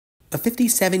A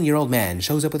 57-year-old man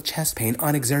shows up with chest pain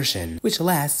on exertion, which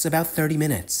lasts about 30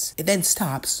 minutes. It then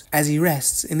stops as he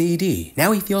rests in the ED.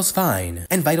 Now he feels fine,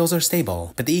 and vitals are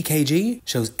stable, but the EKG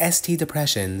shows ST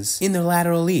depressions in the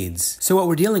lateral leads. So what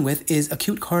we're dealing with is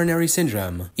acute coronary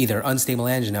syndrome, either unstable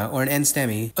angina or an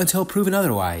NSTEMI, until proven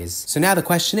otherwise. So now the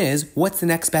question is, what's the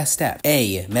next best step?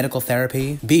 A. Medical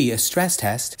therapy. B. A stress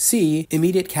test. C.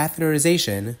 Immediate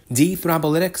catheterization. D.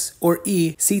 Thrombolytics. Or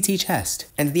E. CT chest.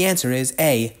 And the answer is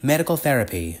A. Medical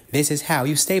therapy. This is how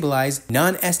you stabilize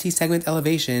non-ST segment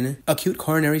elevation acute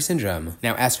coronary syndrome.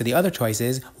 Now as for the other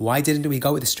choices, why didn't we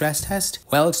go with the stress test?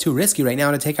 Well, it's too risky right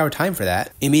now to take our time for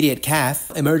that. Immediate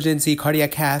cath, emergency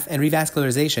cardiac cath, and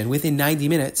revascularization within 90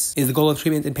 minutes is the goal of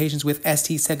treatment in patients with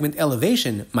ST segment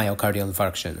elevation myocardial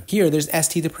infarction. Here there's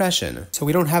ST depression, so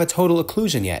we don't have a total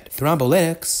occlusion yet.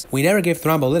 Thrombolytics, we never give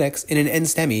thrombolytics in an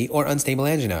NSTEMI or unstable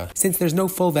angina, since there's no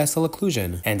full vessel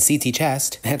occlusion. And CT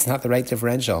chest, that's not the right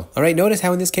differential. Alright, notice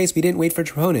how in this case we didn't wait for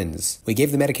troponins. We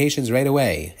gave the medications right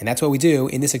away, and that's what we do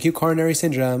in this acute coronary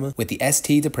syndrome with the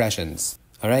ST depressions.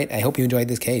 Alright, I hope you enjoyed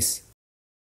this case.